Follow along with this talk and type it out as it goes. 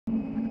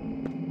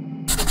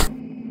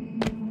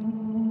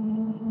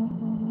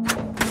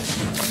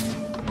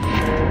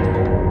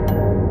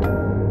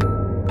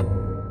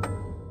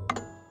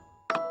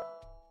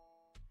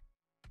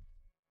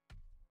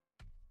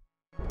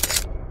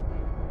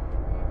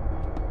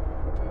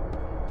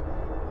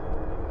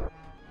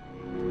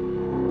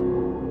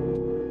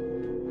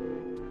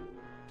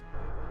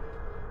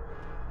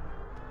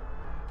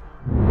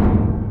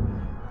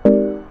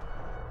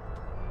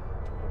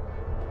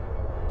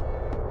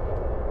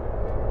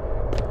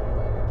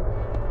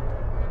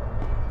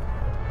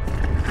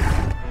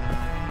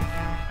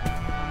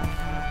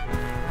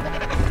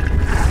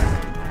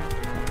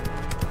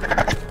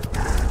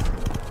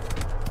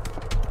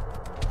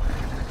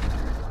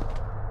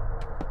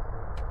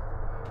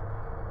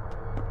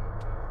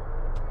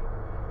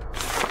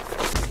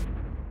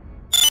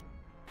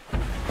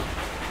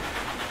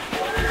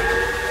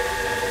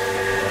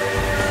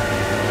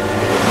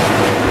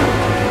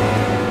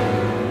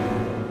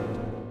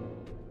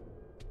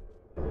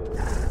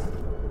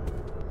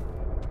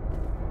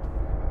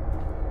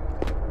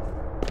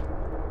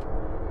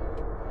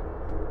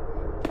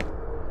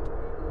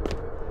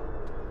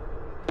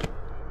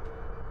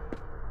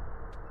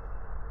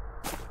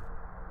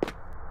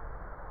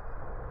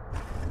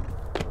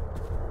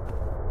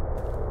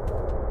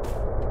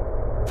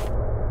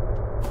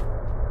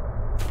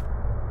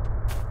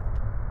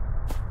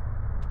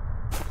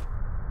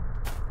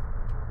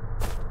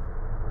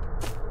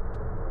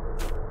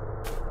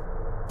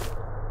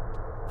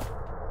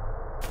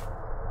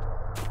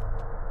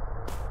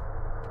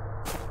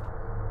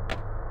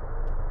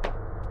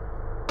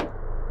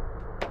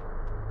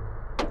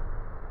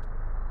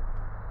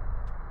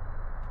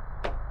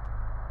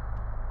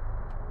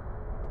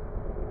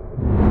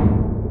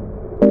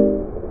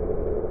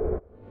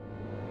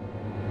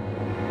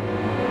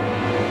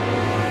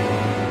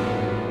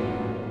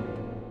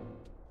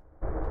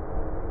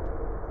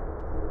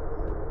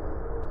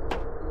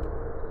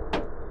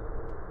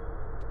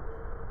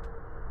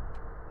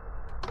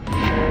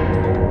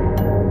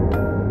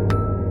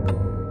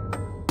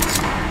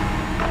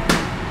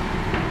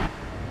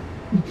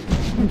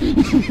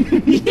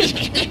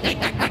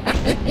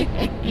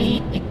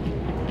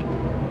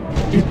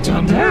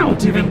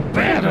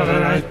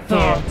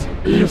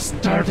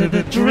started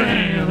the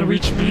train,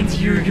 which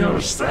means you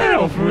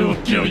yourself will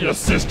kill your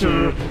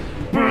sister.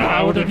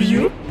 Proud of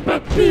you,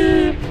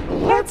 puppy.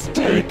 Let's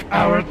take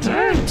our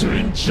time to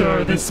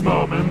enjoy this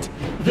moment.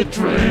 The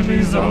train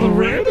is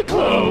already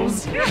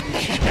closed.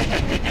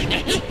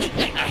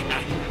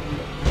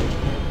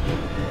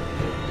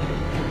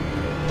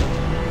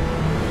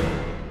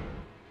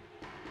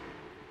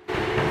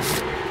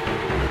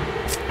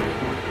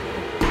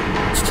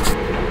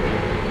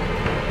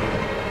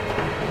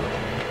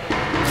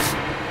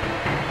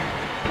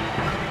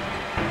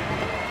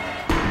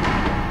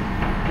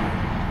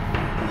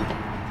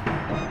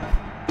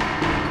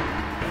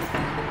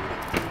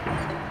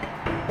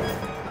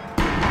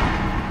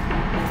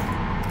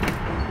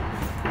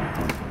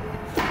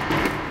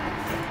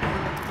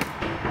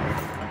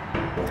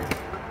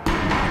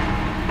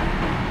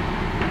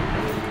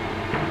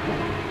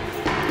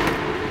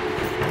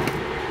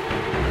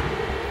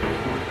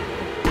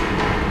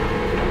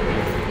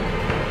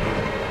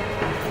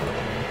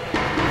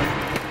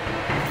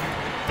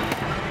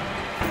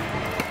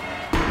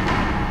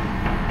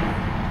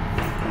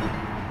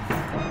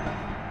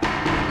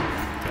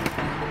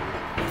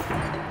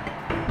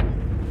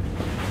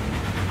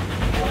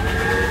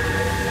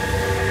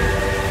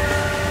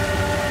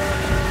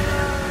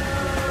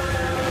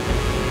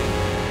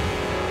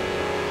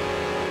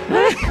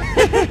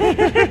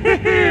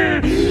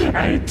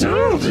 I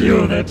told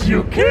you that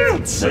you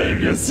can't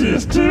save your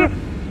sister,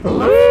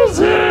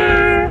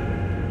 loser!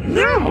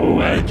 Now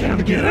I can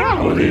get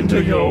out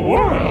into your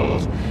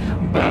world,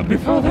 but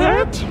before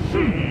that,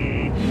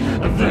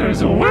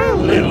 there's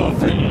one little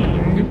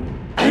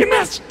thing. I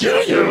must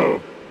kill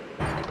you!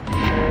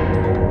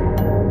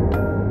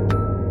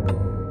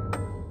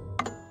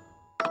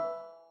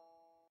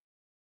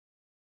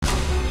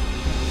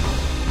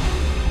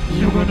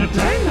 You're gonna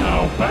die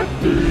now,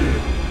 puppy!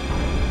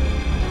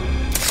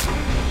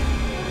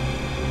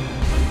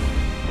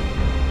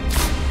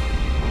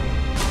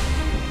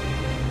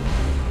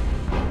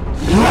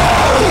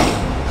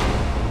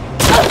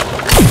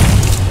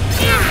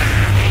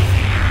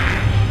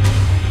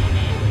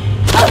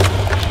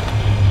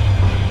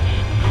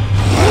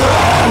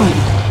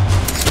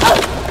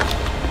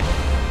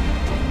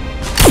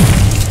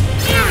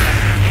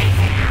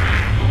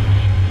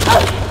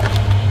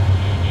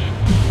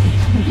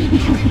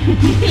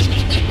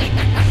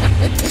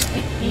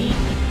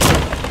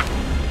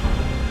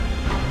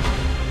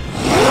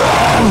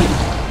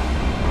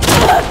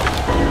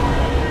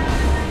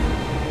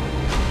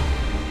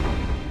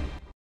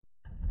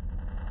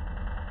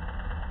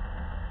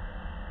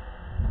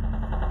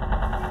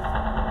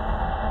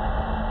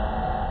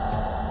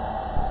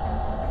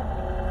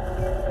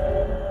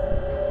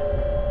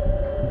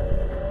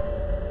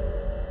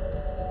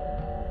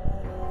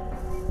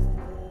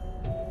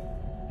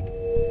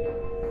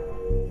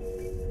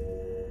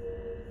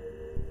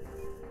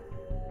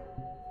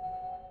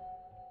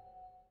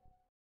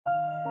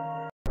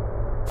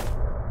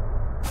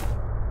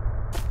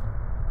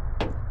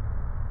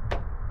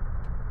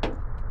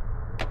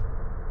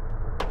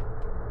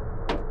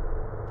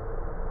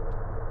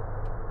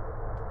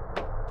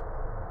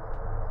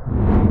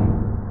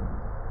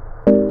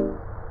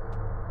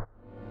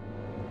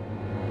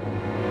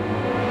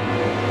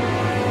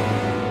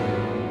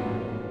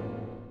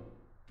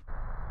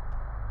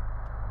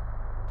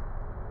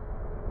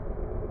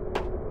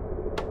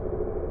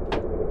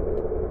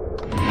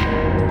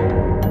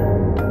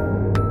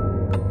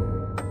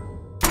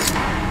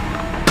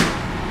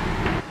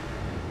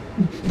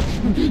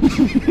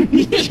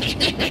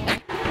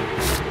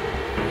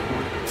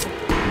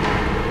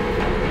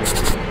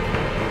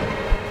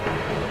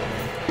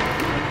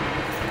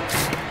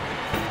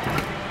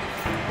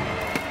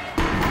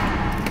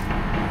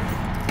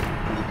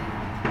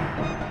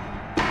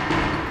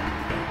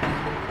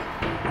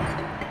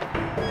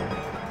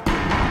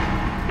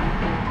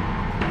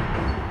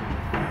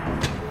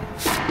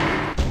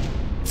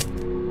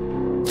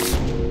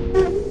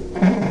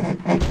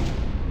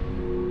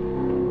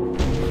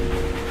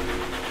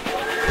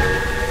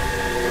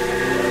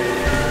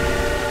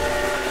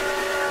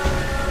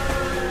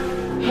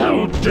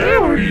 How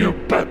dare you,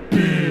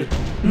 puppy!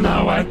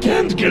 Now I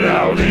can't get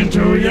out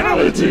into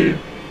reality!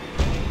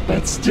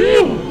 But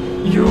still,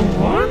 you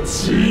won't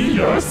see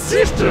your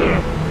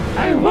sister!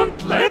 I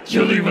won't let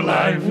you live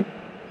alive!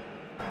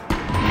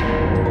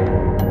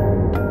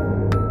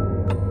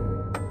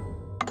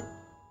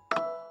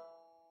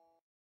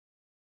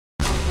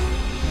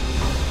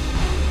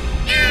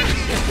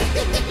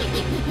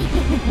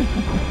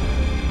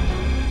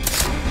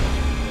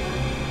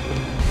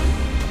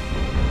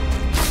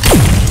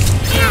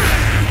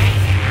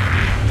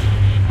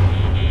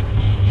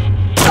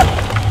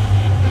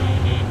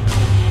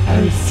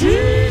 I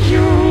see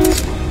you!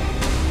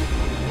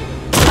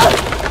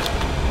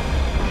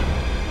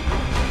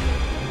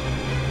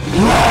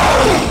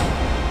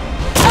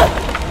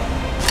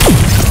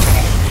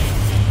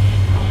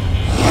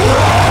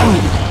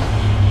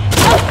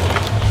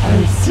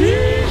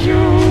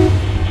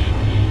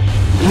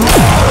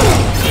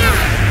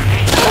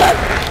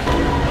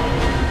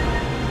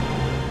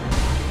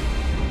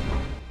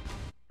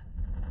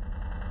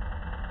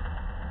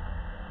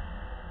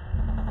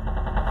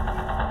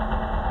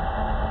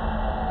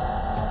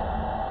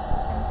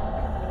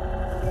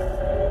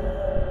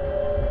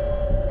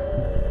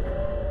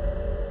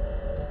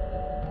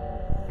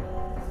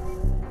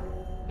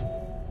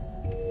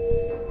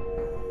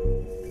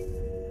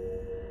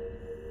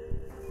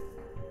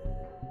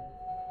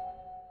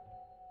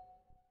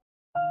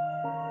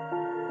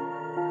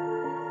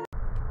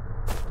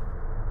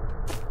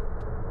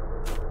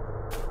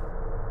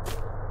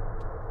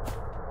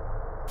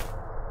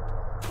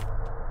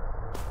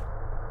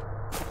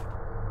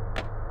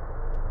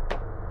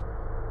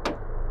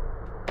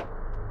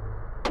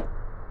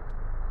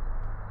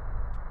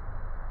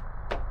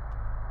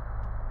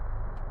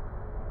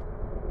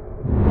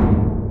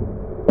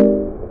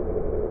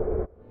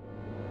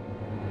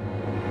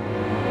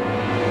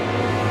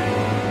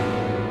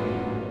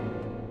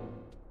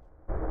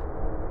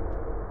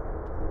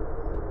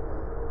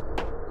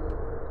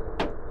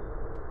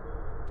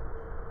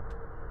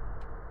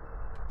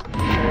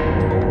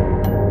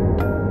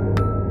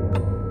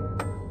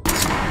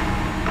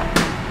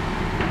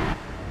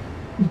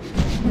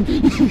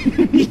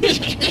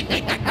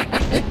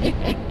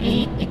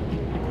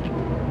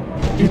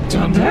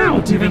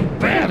 even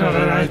better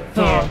than I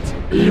thought.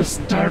 You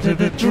started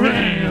the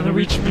train,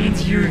 which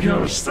means you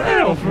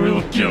yourself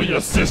will kill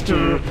your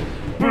sister.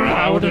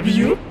 Proud of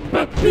you,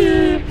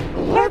 puppy.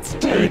 Let's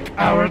take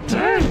our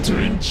time to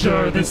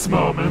enjoy this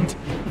moment.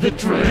 The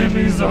train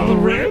is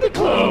already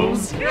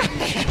closed.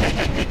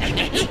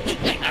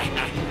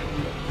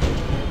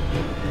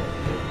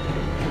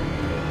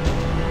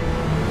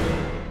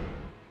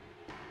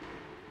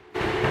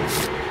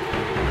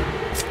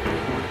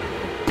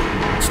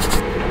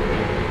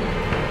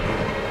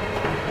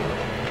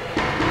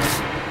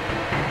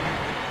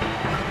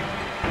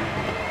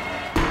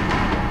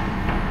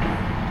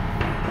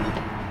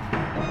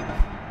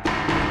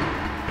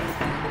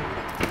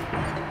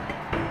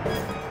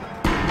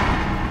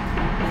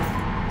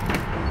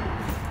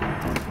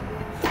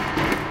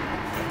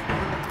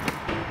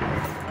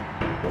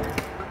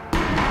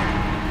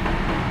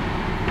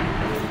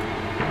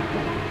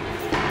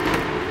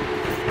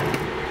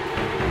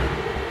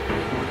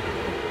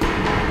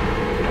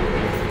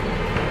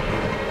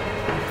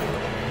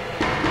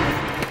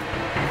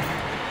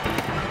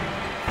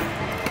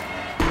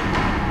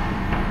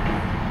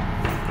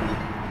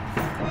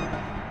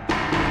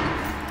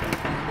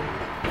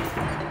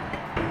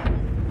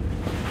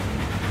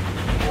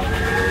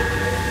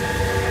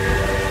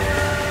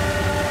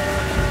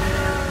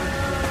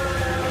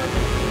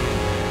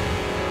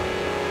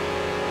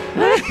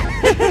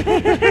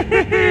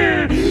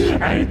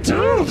 I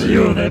told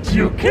you that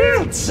you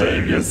can't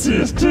save your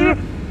sister,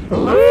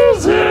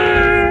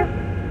 loser!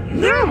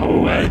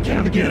 Now I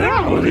can get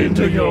out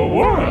into your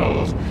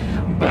world,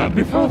 but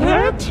before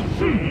that,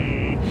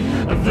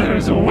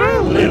 there's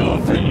one little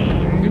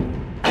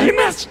thing. I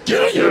must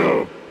kill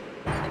you!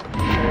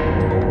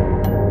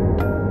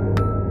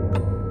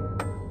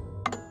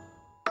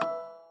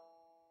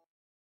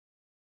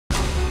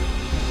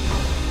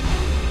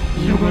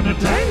 You're gonna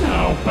die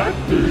now,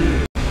 puppy!